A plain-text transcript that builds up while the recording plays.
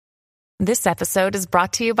This episode is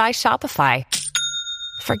brought to you by Shopify.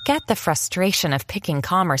 Forget the frustration of picking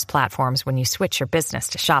commerce platforms when you switch your business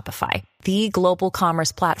to Shopify, the global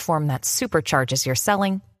commerce platform that supercharges your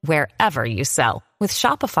selling wherever you sell. With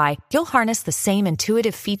Shopify, you'll harness the same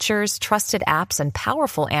intuitive features, trusted apps, and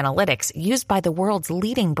powerful analytics used by the world's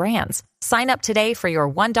leading brands. Sign up today for your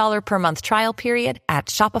 $1 per month trial period at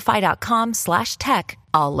shopify.com/tech,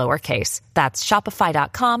 all lowercase. That's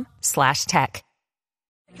shopify.com/tech.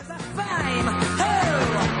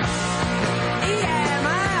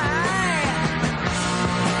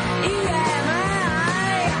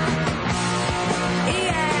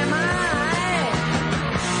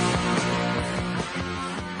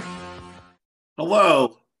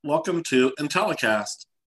 Hello, welcome to Intellicast.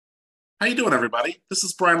 How you doing, everybody? This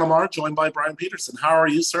is Brian Lamar, joined by Brian Peterson. How are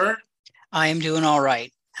you, sir? I am doing all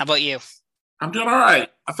right. How about you? I'm doing all right.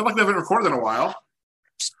 I feel like we haven't recorded in a while.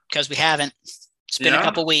 Because we haven't. It's been a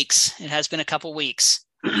couple weeks. It has been a couple weeks.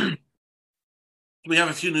 We have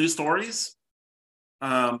a few news stories.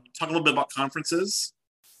 Talk a little bit about conferences.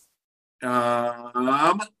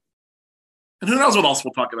 And who knows what else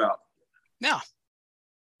we'll talk about. Yeah.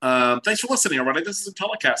 Thanks for listening, everybody. This is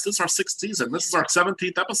Intellicast. This is our 6th season. This is our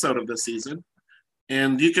 17th episode of this season.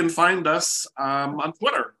 And you can find us on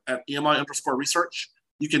Twitter at EMI_research.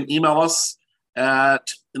 You can email us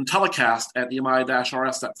at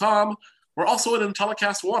intellicast@emi-rs.com. We're also at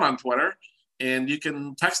Intellicast1 on Twitter. And you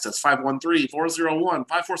can text us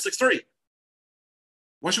 513-401-5463.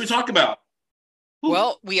 What should we talk about?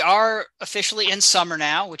 Well, we are officially in summer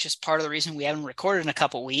now, which is part of the reason we haven't recorded in a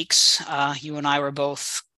couple weeks. You and I were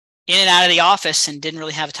both in and out of the office and didn't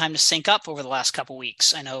really have time to sync up over the last couple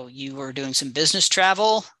weeks. I know you were doing some business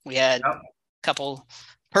travel. We had a couple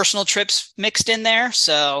personal trips mixed in there.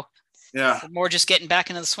 So we're more just getting back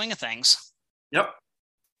into the swing of things. Yep.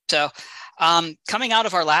 So coming out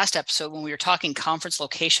of our last episode, when we were talking conference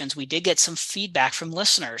locations, we did get some feedback from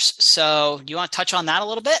listeners. So do you want to touch on that a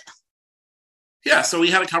little bit? Yeah, so we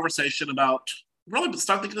had a conversation about I think this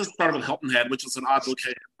started with Hilton Head, which is an odd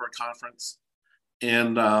location for a conference.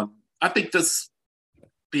 And I think this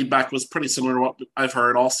feedback was pretty similar to what I've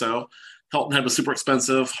heard also. Hilton Head was super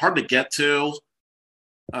expensive, hard to get to.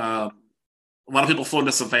 A lot of people flew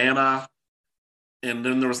into Savannah, and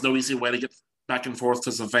then there was no easy way to get back and forth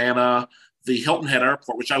to Savannah. The Hilton Head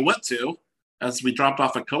Airport, which I went to as we dropped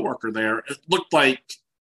off a coworker there, it looked like,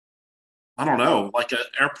 I don't know, like an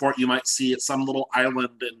airport you might see at some little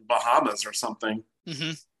island in Bahamas or something.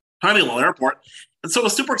 Mm-hmm. Tiny little airport. And so it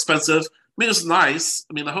was super expensive. I mean, it was nice.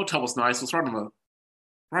 I mean, the hotel was nice. It was right on the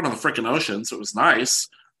freaking ocean, so it was nice.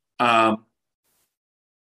 And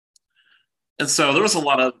so there was a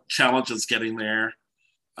lot of challenges getting there.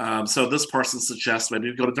 So this person suggests maybe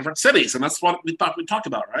we go to different cities, and that's what we thought we'd talk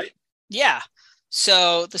about, right? Yeah.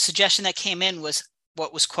 So the suggestion that came in was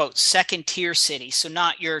what was, quote, second tier cities. So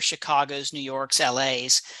not your Chicago's, New York's,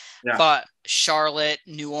 LA's, but Charlotte,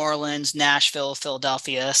 New Orleans, Nashville,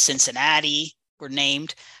 Philadelphia, Cincinnati were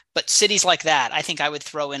named. But cities like that, I think I would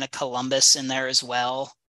throw in a Columbus in there as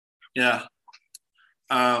well. Yeah.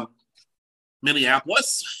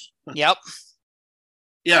 Minneapolis. Yep.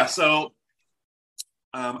 Yeah. So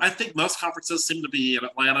I think most conferences seem to be in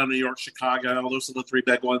Atlanta, New York, Chicago. Those are the 3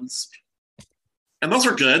 big ones. And those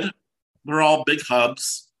are good. They're all big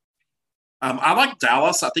hubs. I like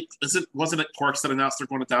Dallas. I think wasn't it Quarks that announced they're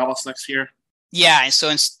going to Dallas next year? Yeah,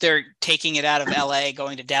 so they're taking it out of LA,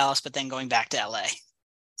 going to Dallas, but then going back to LA.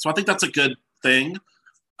 So I think that's a good thing.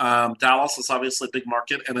 Dallas is obviously a big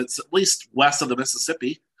market, and it's at least west of the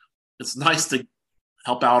Mississippi. It's nice to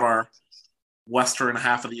help out our western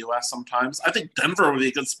half of the U.S. sometimes. I think Denver would be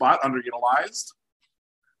a good spot, underutilized.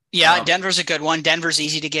 Yeah, Denver's a good one. Denver's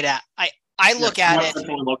easy to get at. I look at it.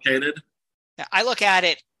 Located. I look at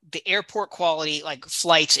it, the airport quality, like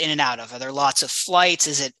flights in and out of. Are there lots of flights?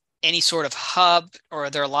 Is it any sort of hub, or are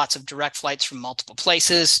there lots of direct flights from multiple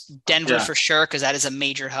places? Denver for sure, because that is a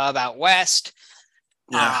major hub out west.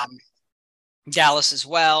 Yeah. Dallas as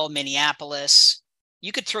well, Minneapolis.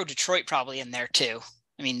 You could throw Detroit probably in there too.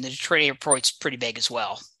 I mean, the Detroit airport's pretty big as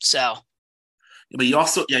well. So, but you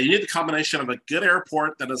also, you need the combination of a good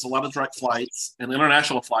airport that has a lot of direct flights and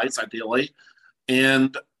international flights, ideally,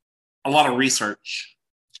 and a lot of research.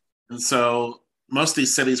 And so most of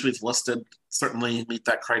these cities we've listed certainly meet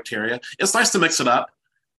that criteria. It's nice to mix it up.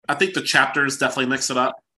 I think the chapters definitely mix it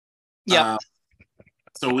up. Yeah.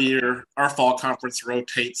 So our fall conference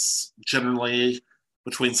rotates generally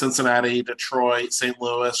between Cincinnati, Detroit, St.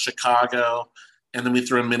 Louis, Chicago, and then we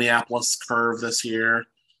threw in Minneapolis Curve this year.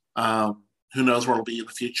 Who knows where it'll be in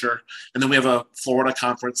the future. And then we have a Florida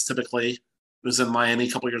conference typically. It was in Miami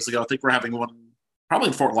a couple years ago. I think we're having one probably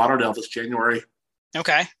in Fort Lauderdale this January.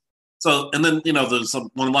 Okay. So, and then, there's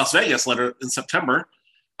one in Las Vegas later in September.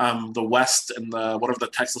 The West and whatever the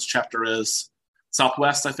Texas chapter is,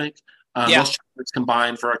 Southwest, I think. Those chapters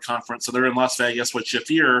combined for a conference. So they're in Las Vegas, which if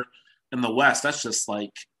you're in the West, that's just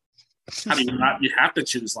like, how do you not? You have to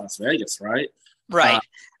choose Las Vegas, right? Right.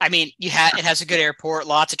 I mean, it has a good airport,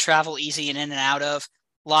 lots of travel, easy and in and out of.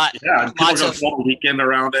 And people go a weekend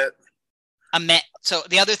around it. So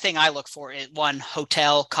the other thing I look for is one,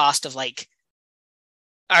 hotel cost of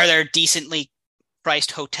are there decently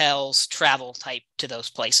priced hotels, travel type to those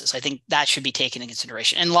places? I think that should be taken into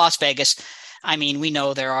consideration. In Las Vegas, I mean, we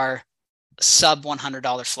know there are sub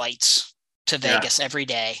 $100 flights to Vegas every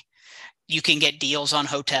day. You can get deals on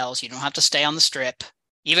hotels. You don't have to stay on the Strip.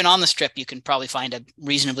 Even on the Strip, you can probably find a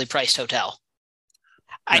reasonably priced hotel.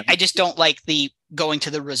 I just don't like the going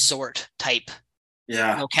to the resort type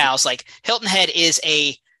locales. Like Hilton Head is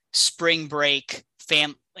a spring break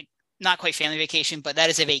not quite family vacation, but that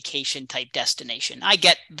is a vacation type destination. I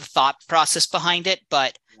get the thought process behind it,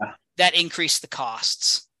 but that increased the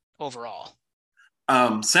costs overall.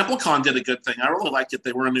 SampleCon did a good thing. I really liked it.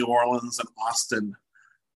 They were in New Orleans and Austin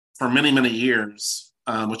for many, many years,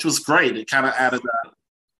 which was great. It kind of added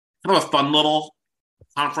a fun little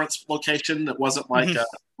conference location that wasn't like a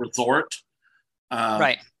resort.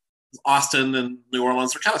 Right. Austin and New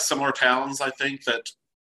Orleans are kind of similar towns, I think, that,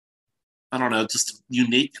 I don't know, just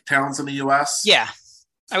unique towns in the U.S. Yeah,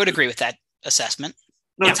 I would agree with that assessment.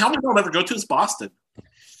 No, town we don't ever go to is Boston.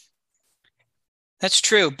 That's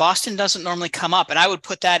true. Boston doesn't normally come up, and I would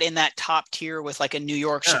put that in that top tier with like a New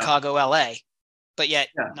York, Chicago, LA, but yet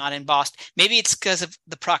not in Boston. Maybe it's because of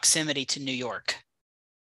the proximity to New York.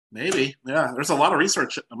 Maybe, yeah. There's a lot of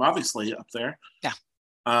research, obviously, up there.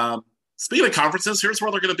 Yeah. Speaking of conferences, here's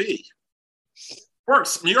where they're going to be.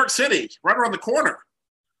 Quarks, New York City, right around the corner.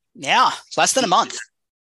 Yeah, less than a month.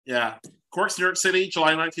 Yeah. Quarks, New York City,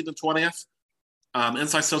 July 19th and 20th.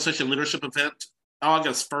 Inside Association Leadership Event,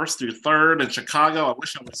 August 1st through 3rd in Chicago. I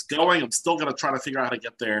wish I was going. I'm still going to try to figure out how to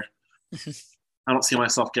get there. I don't see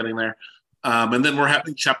myself getting there. And then we're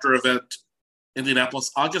having chapter event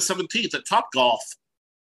Indianapolis, August 17th at Topgolf.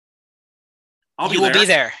 You will be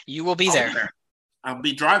there. You will be there. I'll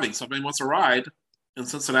be driving. So if anyone wants a ride in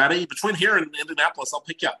Cincinnati, between here and Indianapolis, I'll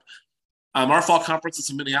pick you up. Our fall conference is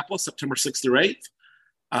in Minneapolis, September 6th through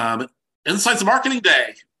 8th. Insights Marketing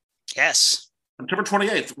Day. Yes. September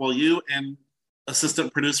 28th. Will you and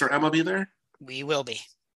assistant producer Emma be there? We will be.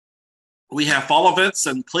 We have fall events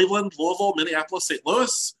in Cleveland, Louisville, Minneapolis, St.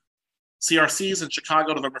 Louis. CRCs in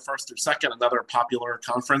Chicago, November 1st through 2nd, another popular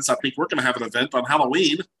conference. I think we're going to have an event on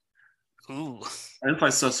Halloween. Ooh. Inside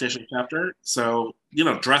Association chapter. So,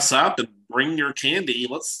 dress up and bring your candy.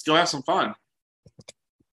 Let's go have some fun.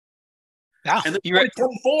 Yeah. And then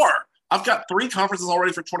 2024. I've got 3 conferences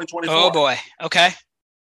already for 2024. Oh, boy. Okay.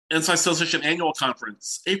 Inside Association Annual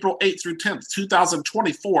Conference, April 8th through 10th,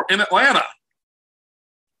 2024 in Atlanta.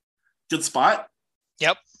 Good spot.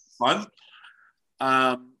 Yep. Fun.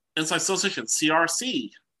 Inside Association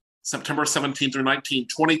CRC, September 17th through 19th,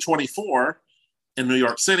 2024 in New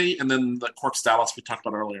York City. And then the Quarks Dallas we talked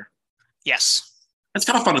about earlier. Yes. It's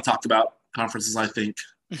kind of fun to talk about conferences, I think.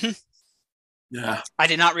 Mm-hmm. Yeah. I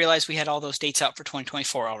did not realize we had all those dates out for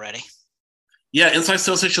 2024 already. Yeah, Inside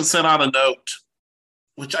Association sent out a note,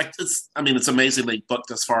 which it's amazing they booked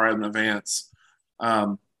this far in advance.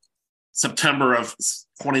 September of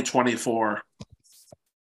 2024.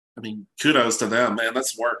 I mean, kudos to them, man.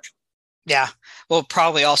 That's work. Yeah. Well,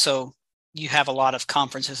 probably also you have a lot of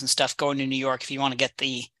conferences and stuff going to New York. If you want to get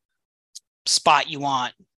the spot you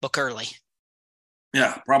want, book early.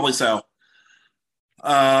 Yeah, probably so.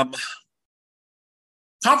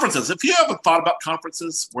 Conferences. If you haven't thought about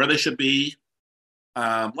conferences, where they should be,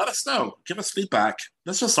 let us know. Give us feedback.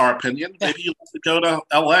 That's just our opinion. Yeah. Maybe you want to go to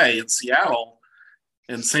LA and Seattle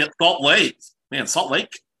and Salt Lake. Man, Salt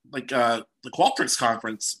Lake, like the Qualtrics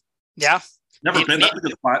conference. Yeah. Never been. That's a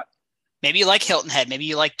good spot. Maybe you like Hilton Head. Maybe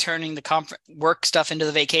you like turning the work stuff into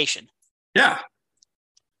the vacation. Yeah.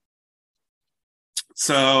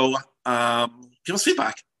 So give us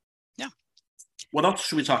feedback. Yeah. What else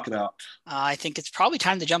should we talk about? I think it's probably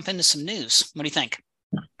time to jump into some news. What do you think?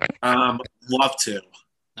 Love to.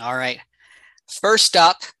 All right. First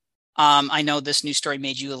up, I know this news story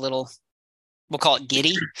made you a little, we'll call it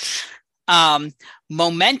giddy.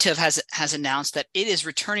 Momentive has announced that it is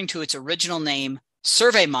returning to its original name,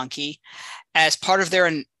 SurveyMonkey, as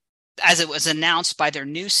it was announced by their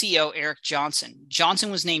new CEO, Eric Johnson.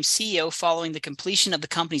 Johnson was named CEO following the completion of the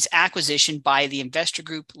company's acquisition by the investor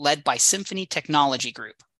group led by Symphony Technology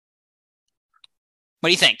Group. What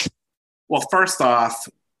do you think? Well, first off,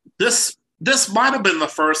 this This might have been the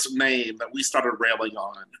first name that we started railing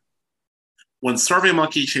on. When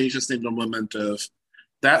SurveyMonkey changed its name to Momentive,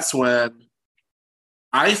 that's when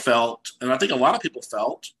I felt, and I think a lot of people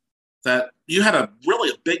felt, that you had a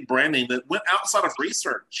big brand name that went outside of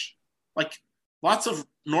research. Like lots of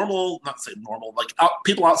people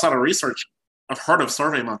outside of research have heard of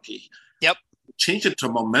SurveyMonkey. Yep. Change it to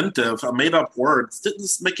Momentive, a made-up word. It didn't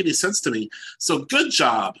make any sense to me. So good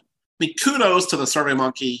job. I mean, kudos to the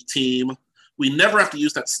SurveyMonkey team. We never have to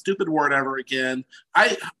use that stupid word ever again.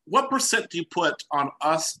 What percent do you put on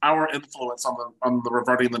us, our influence on the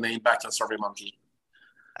reverting the name back to SurveyMonkey?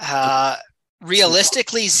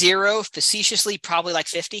 Realistically, 0. Facetiously, probably like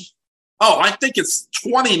 50. Oh, I think it's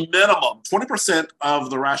 20 minimum. 20%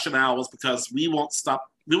 of the rationale was because we won't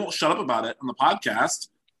shut up about it on the podcast.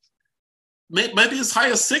 Maybe as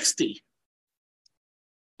high as 60.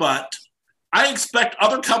 But I expect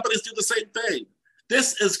other companies to do the same thing.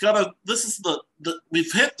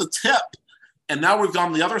 We've hit the tip, and now we've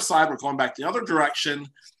gone the other side. We're going back the other direction.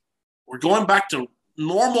 We're going back to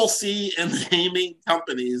normalcy in naming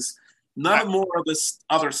companies. None more of this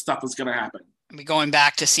other stuff is going to happen. We're going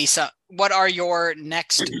back to see what are your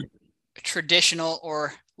next traditional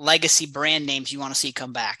or legacy brand names you want to see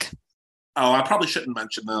come back? Oh, I probably shouldn't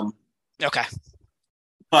mention them. Okay.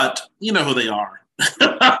 But you know who they are.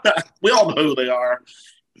 We all know who they are.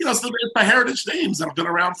 It's the heritage names that have been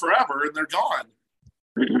around forever, and they're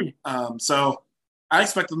gone. So I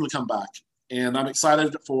expect them to come back. And I'm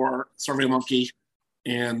excited for SurveyMonkey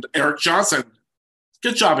and Eric Johnson.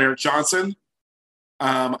 Good job, Eric Johnson.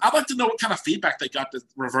 I'd like to know what kind of feedback they got to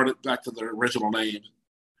revert it back to their original name.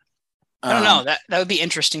 I don't know. That would be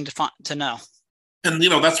interesting to know. And,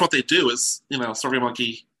 that's what they do is,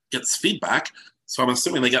 SurveyMonkey gets feedback. So I'm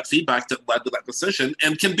assuming they got feedback that led to that decision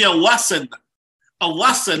and can be a lesson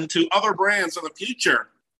to other brands in the future.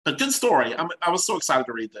 A good story. I was so excited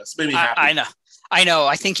to read this. Made me happy. I know.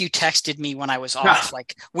 I think you texted me when I was off.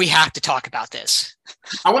 Like, we have to talk about this.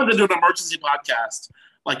 I wanted to do an emergency podcast,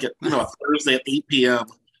 like at Thursday at 8 p.m.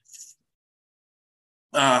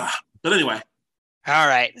 But anyway. All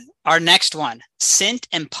right. Our next one. Cint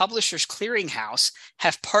and Publishers Clearinghouse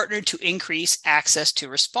have partnered to increase access to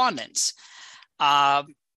respondents.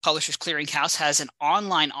 Publishers Clearinghouse has an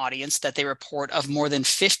online audience that they report of more than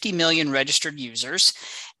 50 million registered users.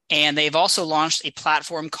 And they've also launched a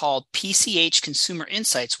platform called PCH Consumer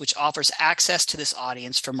Insights, which offers access to this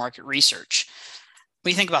audience for market research. What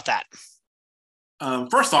do you think about that?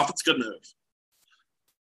 First off, it's a good move.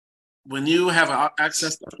 When you have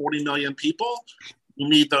access to 40 million people, you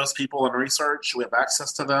need those people in research. We have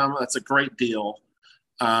access to them. That's a great deal.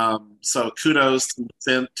 So kudos to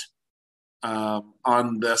Cint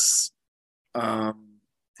on this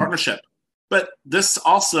partnership. But this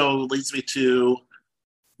also leads me to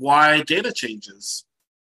why data changes.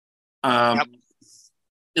 Yep.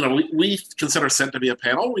 We consider Cint to be a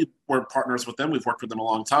panel. We're partners with them. We've worked with them a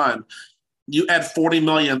long time. You add 40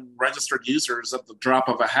 million registered users at the drop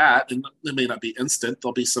of a hat, and it may not be instant.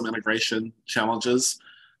 There'll be some integration challenges,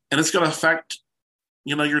 and it's going to affect,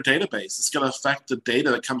 your database. It's going to affect the data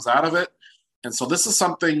that comes out of it. And so this is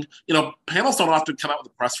something, panels don't often come out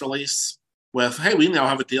with a press release with, hey, we now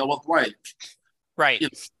have a deal with blank. Right.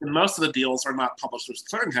 And most of the deals are not Publishers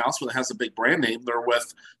Clearinghouse, where it has a big brand name. They're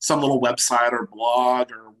with some little website or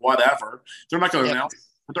blog or whatever. They're not going to announce it,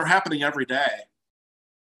 but they're happening every day.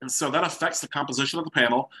 And so that affects the composition of the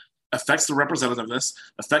panel, affects the representativeness,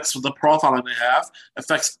 affects the profiling they have,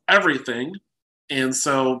 affects everything. And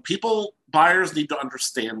so buyers need to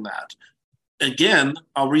understand that. Again,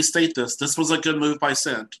 I'll restate this. This was a good move by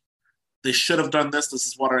Cint. They should have done this. This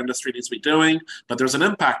is what our industry needs to be doing. But there's an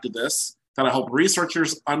impact to this that I hope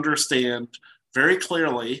researchers understand very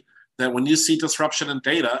clearly, that when you see disruption in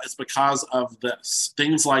data, it's because of this,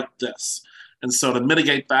 things like this. And so to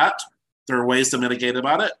mitigate that, there are ways to mitigate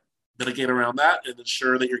around that, and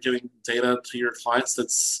ensure that you're giving data to your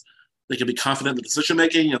clients they can be confident in the decision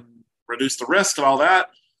making and reduce the risk and all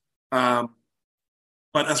that.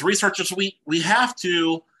 But as researchers, we have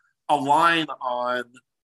to align on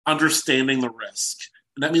understanding the risk,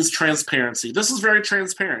 and that means transparency. This is very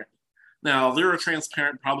transparent. Now, they're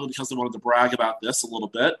transparent probably because they wanted to brag about this a little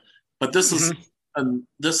bit, but this is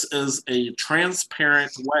a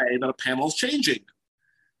transparent way that a panel is changing.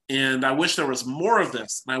 And I wish there was more of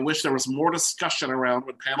this. And I wish there was more discussion around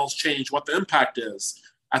when panels change, what the impact is.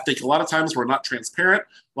 I think a lot of times we're not transparent.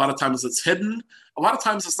 A lot of times it's hidden. A lot of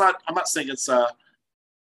times it's not, I'm not saying it's,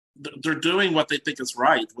 they're doing what they think is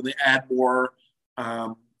right when they add more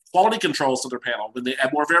quality controls to their panel, when they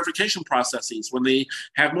add more verification processes, when they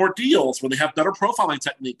have more deals, when they have better profiling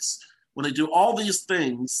techniques, when they do all these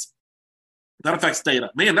things. That affects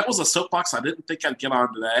data. Man, that was a soapbox I didn't think I'd get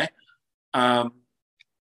on today.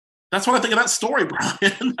 That's what I think of that story,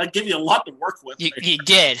 Brian. I give you a lot to work with. You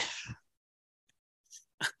did.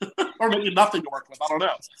 Or maybe nothing to work with. I don't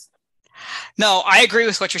know. No, I agree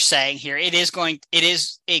with what you're saying here. It is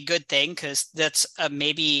a good thing because that's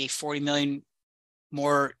maybe 40 million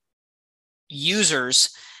more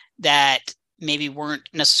users that maybe weren't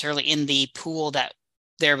necessarily in the pool that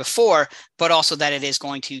there before, but also that it is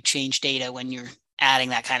going to change data when you're adding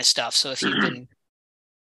that kind of stuff. So if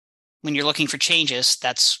when you're looking for changes,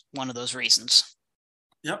 that's one of those reasons.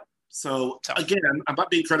 Yep. So again, I'm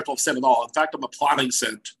not being critical of Cint at all. In fact, I'm applauding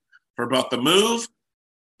Cint for both the move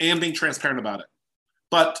and being transparent about it.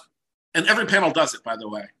 And every panel does it, by the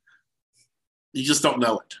way. You just don't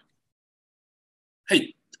know it.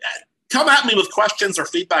 Hey, come at me with questions or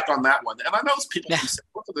feedback on that one. And I know people who say,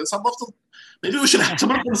 look at this. I'd love to, maybe we should have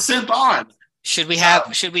someone from Cint on. Should we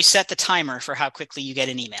set the timer for how quickly you get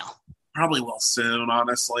an email? Probably will soon,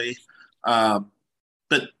 honestly. But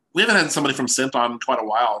we haven't had somebody from Cint on in quite a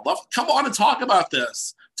while. Come on and talk about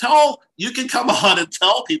this. You can come on and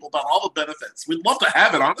tell people about all the benefits. We'd love to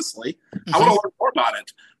have it, honestly. I want to learn more about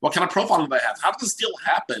it. What kind of profile do they have? How does this deal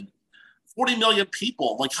happen? 40 million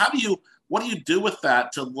people. Like, what do you do with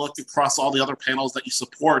that to look across all the other panels that you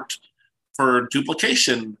support for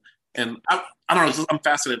duplication? And I don't know, I'm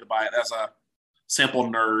fascinated by it as a sample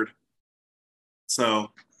nerd.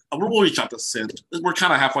 So we'll reach out to Cint. We're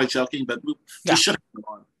kind of halfway joking, but we should have them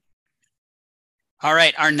on. All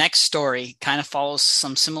right, our next story kind of follows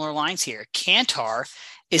some similar lines here. Kantar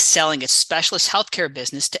is selling its specialist healthcare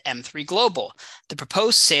business to M3 Global. The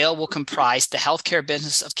proposed sale will comprise the healthcare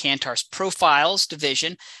business of Kantar's Profiles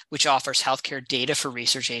division, which offers healthcare data for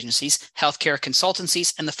research agencies, healthcare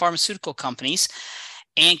consultancies, and the pharmaceutical companies,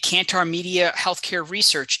 and Kantar Media Healthcare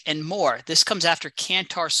Research, and more. This comes after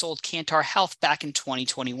Kantar sold Kantar Health back in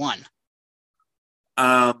 2021.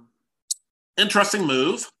 Interesting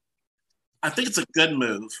move. I think it's a good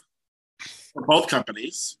move for both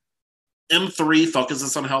companies. M3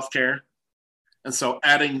 focuses on healthcare, and so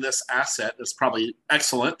adding this asset is probably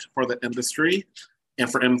excellent for the industry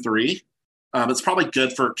and for M3. It's probably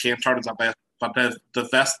good for Kantar to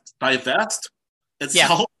divest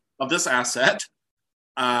itself of this asset.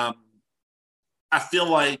 I feel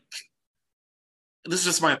like, this is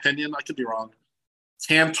just my opinion, I could be wrong,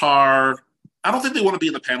 Kantar, I don't think they want to be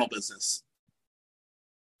in the panel business.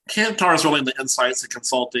 Kantar is really in the insights and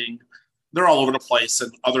consulting. They're all over the place in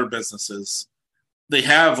other businesses. They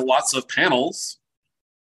have lots of panels.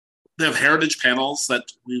 They have heritage panels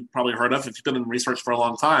that we've probably heard of. If you've been in research for a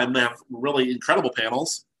long time, they have really incredible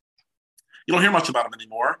panels. You don't hear much about them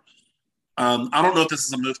anymore. I don't know if this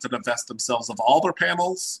is a move to divest themselves of all their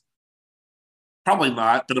panels. Probably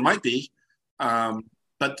not, but it might be.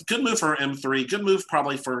 But good move for M3. Good move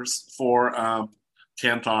probably for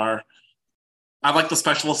Kantar. I like the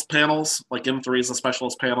specialist panels. Like M3 is a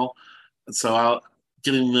specialist panel. And so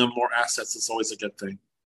giving them more assets is always a good thing.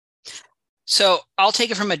 So I'll take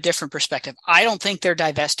it from a different perspective. I don't think they're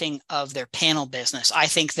divesting of their panel business. I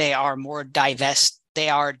think they are more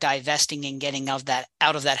divesting and getting out of that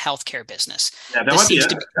healthcare business. Yeah, that might be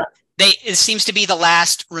it. It seems to be the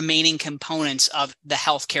last remaining components of the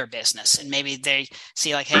healthcare business. And maybe they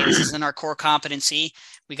see like, hey, this isn't our core competency.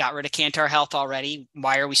 We got rid of Kantar Health already.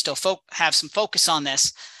 Why are we still have some focus on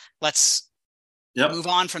this? Let's move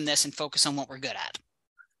on from this and focus on what we're good at.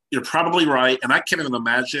 You're probably right. And I can't even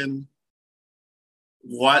imagine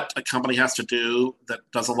what a company has to do that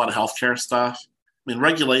does a lot of healthcare stuff. I mean,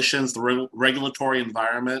 regulations, the regulatory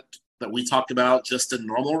environment that we talk about just in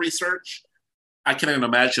normal research, I can't even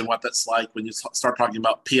imagine what that's like when you start talking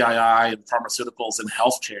about PII and pharmaceuticals and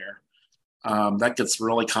healthcare. That gets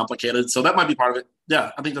really complicated. So that might be part of it. Yeah,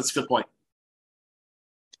 I think that's a good point.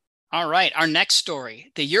 All right, our next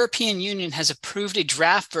story. The European Union has approved a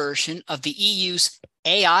draft version of the EU's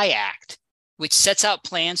AI Act, which sets out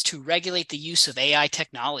plans to regulate the use of AI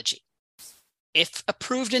technology. If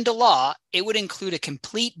approved into law, it would include a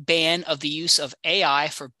complete ban of the use of AI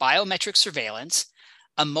for biometric surveillance,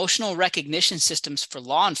 emotional recognition systems for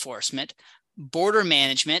law enforcement, border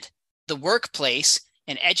management, the workplace,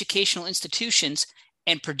 and educational institutions,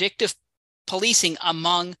 and predictive policing,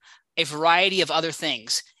 among a variety of other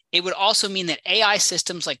things. It would also mean that AI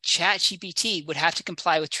systems like ChatGPT would have to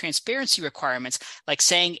comply with transparency requirements, like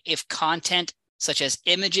saying if content such as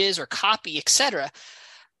images or copy, etc.,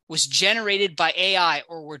 was generated by AI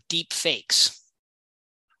or were deep fakes.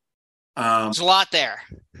 There's a lot there.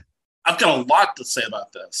 I've got a lot to say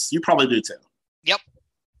about this. You probably do too. Yep.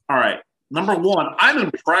 All right. Number one, I'm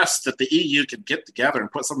impressed that the EU could get together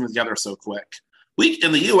and put something together so quick. We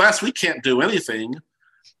in the U.S. we can't do anything,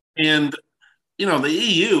 and the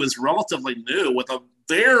EU is relatively new with a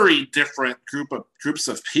very different groups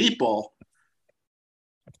of people.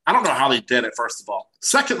 I don't know how they did it. First of all,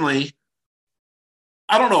 secondly,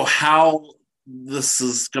 I don't know how this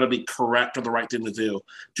is going to be correct or the right thing to do.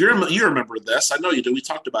 You remember this? I know you do. We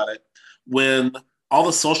talked about it when all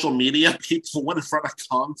the social media people went in front of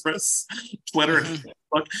Congress, Twitter and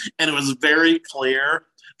Facebook, and it was very clear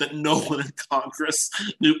that no one in Congress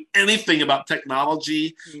knew anything about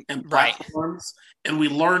technology and platforms. And we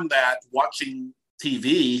learned that watching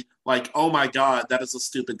TV, like, oh my God, that is a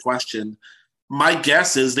stupid question. My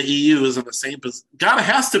guess is the EU is in the same position. God, it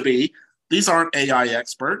has to be. These aren't AI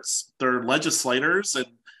experts. They're legislators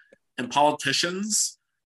and politicians.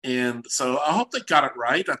 And so I hope they got it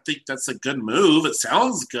right. I think that's a good move. It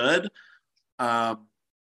sounds good. I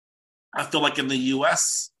feel like in the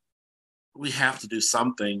U.S., we have to do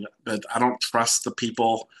something, but I don't trust the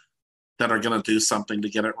people that are going to do something to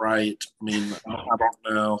get it right. I mean, I don't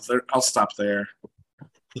know. I'll stop there.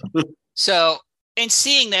 So in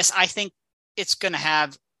seeing this, I think it's going to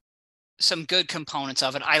have some good components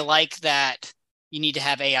of it. I like that you need to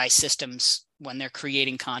have AI systems when they're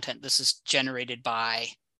creating content. This is generated by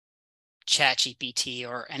ChatGPT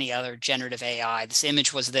or any other generative AI. This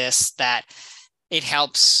image was this, that it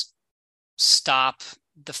helps stop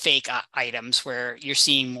the fake items where you're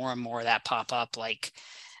seeing more and more of that pop up. Like,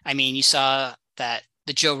 I mean, you saw that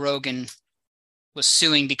the Joe Rogan was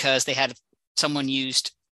suing because they had someone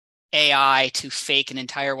used AI to fake an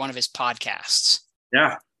entire one of his podcasts.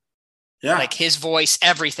 Yeah. Like his voice,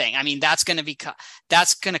 everything. I mean, that's going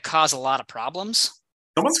to cause a lot of problems.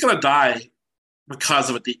 Someone's going to die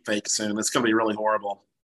because of a deep fake soon. It's going to be really horrible.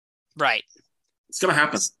 Right. It's going to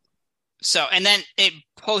happen. So, and then it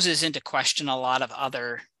poses into question a lot of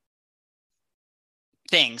other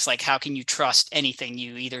things, like how can you trust anything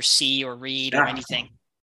you either see or read or anything?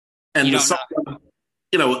 And in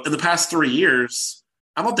the past 3 years,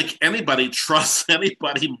 I don't think anybody trusts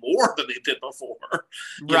anybody more than they did before.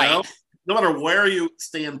 Right. No matter where you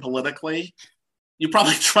stand politically, you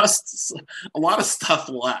probably trust a lot of stuff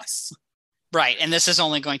less. Right. And this is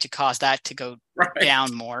only going to cause that to go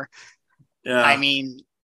down more. Yeah. I mean,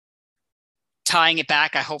 tying it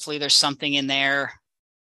back, hopefully there's something in there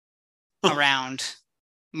around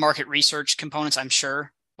market research components, I'm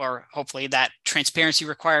sure, or hopefully that transparency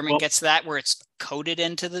requirement gets to that where it's coded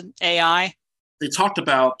into the AI. They talked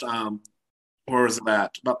about, where was it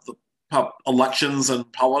at? About elections and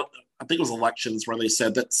I think it was elections where they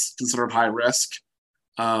said that's considered high risk.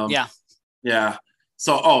 Yeah.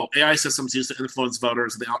 So, AI systems used to influence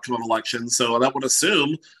voters in the outcome of elections. So that would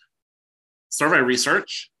assume survey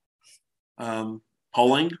research,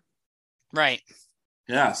 polling. Right.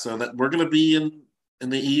 Yeah. So that we're going to be in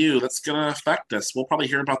the EU. That's going to affect us. We'll probably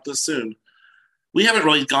hear about this soon. We haven't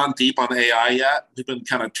really gone deep on AI yet. We've been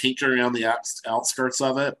kind of tinkering around the outskirts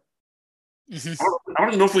of it. Mm-hmm. I don't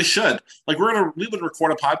even know if we should. Like we would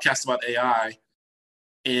record a podcast about AI.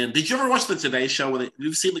 And did you ever watch the Today Show?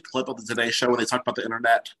 You've seen the clip of the Today Show where they talk about the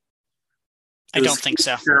internet? I don't think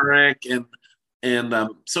so. And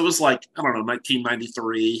so it was like, I don't know,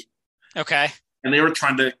 1993. Okay. And they were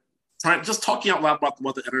just talking out loud about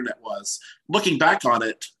what the internet was. Looking back on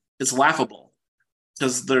it, it's laughable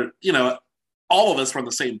because all of us were in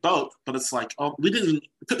the same boat, but it's like, we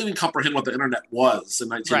couldn't even comprehend what the internet was in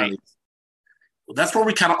 1990. Right. That's where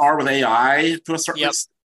we kind of are with AI to a certain extent.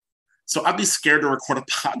 So I'd be scared to record a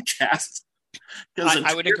podcast.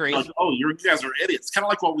 I would agree. Like, you guys are idiots. Kind of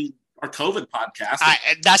like our COVID podcast.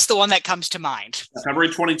 That's the one that comes to mind. February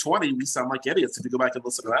 2020, we sound like idiots if you go back and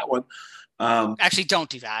listen to that one. Actually, don't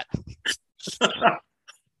do that.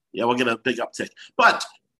 Yeah, we'll get a big uptick. But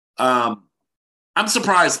I'm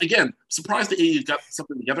surprised. Again, surprised the EU got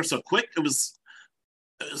something together so quick. It was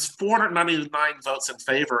 499 votes in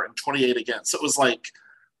favor and 28 against. So it was like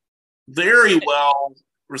very well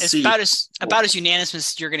received. It's about as unanimous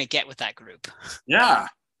as you're going to get with that group. Yeah.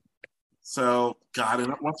 So, God,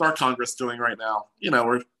 and what's our Congress doing right now?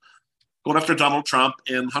 We're going after Donald Trump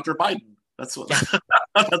and Hunter Biden. That's what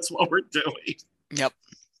that's what we're doing. Yep.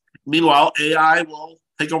 Meanwhile, AI will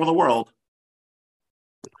take over the world.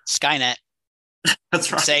 Skynet.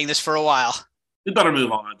 That's right. Been saying this for a while. We better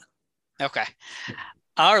move on. Okay.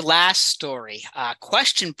 Our last story.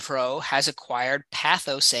 Question Pro has acquired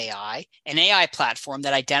Pathos AI, an AI platform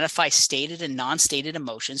that identifies stated and non-stated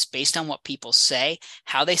emotions based on what people say,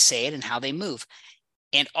 how they say it, and how they move,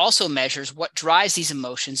 and also measures what drives these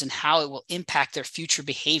emotions and how it will impact their future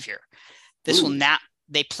behavior.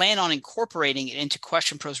 They plan on incorporating it into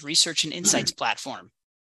Question Pro's research and insights platform.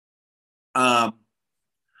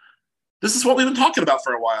 this is what we've been talking about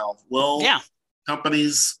for a while. Will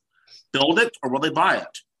companies build it or will they buy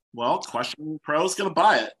it? Well, Question Pro is going to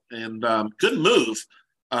buy it, and good move.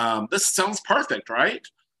 This sounds perfect, right?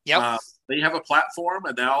 Yep. They have a platform,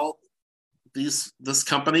 and now this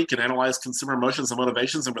company can analyze consumer emotions and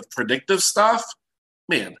motivations, and with predictive stuff,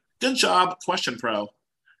 man, good job, Question Pro.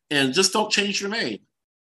 And just don't change your name.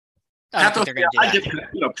 Pathos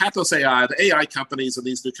AI, the AI companies and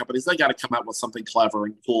these new companies, they got to come out with something clever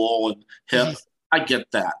and cool and hip. Mm-hmm. I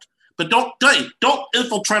get that. But don't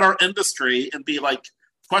infiltrate our industry and be like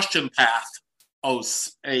Question Path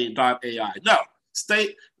AI. No,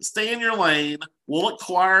 stay in your lane. We'll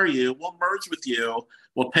acquire you. We'll merge with you.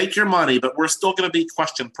 We'll take your money, but we're still going to be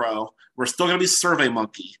Question Pro. We're still going to be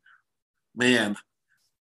SurveyMonkey. Man.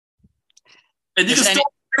 And you can still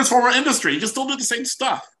transform our industry. You can still do the same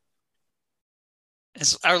stuff.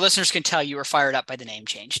 As our listeners can tell, you were fired up by the name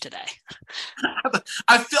change today.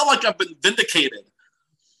 I feel like I've been vindicated.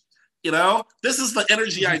 You know, this is the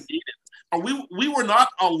energy I needed. We were not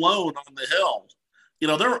alone on the hill. You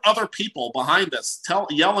know, there were other people behind us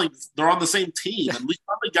yelling they're on the same team, and we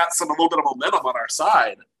finally got a little bit of momentum on our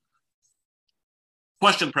side.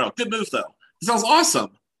 Question Pro. Good move, though. It sounds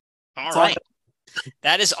awesome. All right.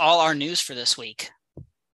 That is all our news for this week.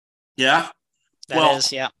 Yeah? That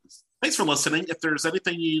is. Thanks for listening. If there's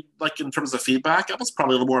anything you like in terms of feedback, I was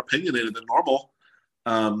probably a little more opinionated than normal.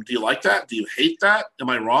 Do you like that? Do you hate that? Am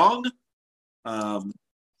I wrong? Love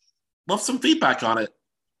some feedback on it.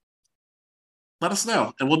 Let us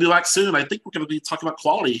know. And we'll be back soon. I think we're going to be talking about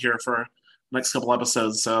quality here for the next couple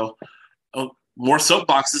episodes. So more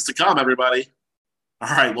soapboxes to come, everybody. All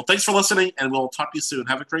right. Well, thanks for listening, and we'll talk to you soon.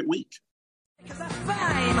 Have a great week.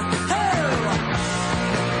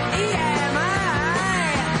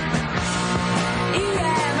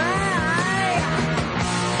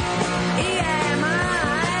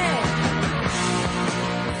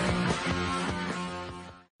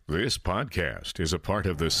 This podcast is a part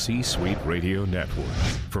of the C-Suite Radio Network.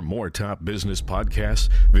 For more top business podcasts,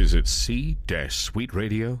 visit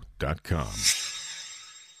c-suiteradio.com.